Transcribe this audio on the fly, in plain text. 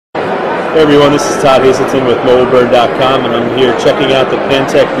Hey everyone, this is Todd Hazelton with MobileBird.com, and I'm here checking out the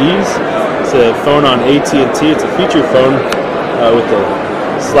Pantech Ease. It's a phone on AT&T. It's a feature phone with a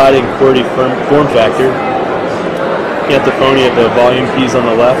sliding QWERTY form factor. Looking at the phone, you have the volume keys on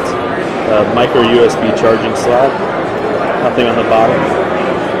the left, micro USB charging slot, nothing on the bottom.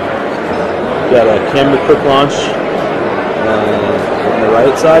 Got a camera quick launch on the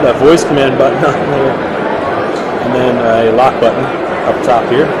right side, a voice command button on there, and then a lock button up top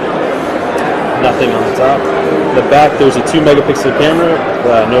here. Nothing on the top. In the back there's a 2-megapixel camera,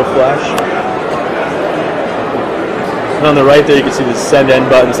 no flash. And on the right there you can see the send end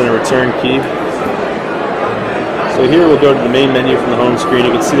buttons and a return key. So here we'll go to the main menu from the home screen.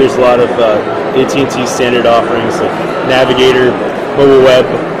 You can see there's a lot of AT&T standard offerings like Navigator, Mobile Web,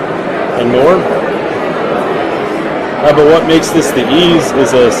 and more. But what makes this the Ease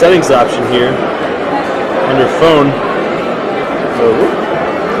is a settings option here under phone.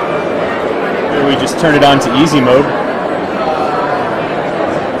 We just turn it on to easy mode.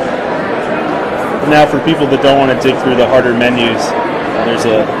 And now for people that don't want to dig through the harder menus, there's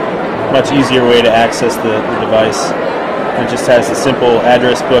a much easier way to access the device. It just has a simple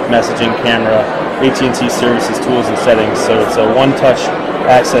address book, messaging, camera, AT&T services, tools, and settings. So it's a one-touch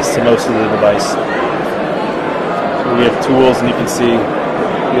access to most of the device. So we have tools, and you can see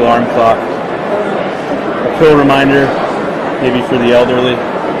the alarm clock, a pill reminder, maybe for the elderly,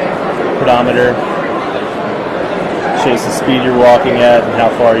 pedometer, shows the speed you're walking at and how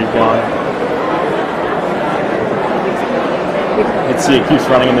far you've gone. You can see it keeps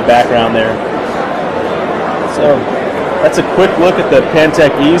running in the background there. So that's a quick look at the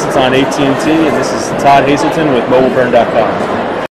Pantech Ease. It's on AT&T, and this is Todd Hazelton with MobileBird.com.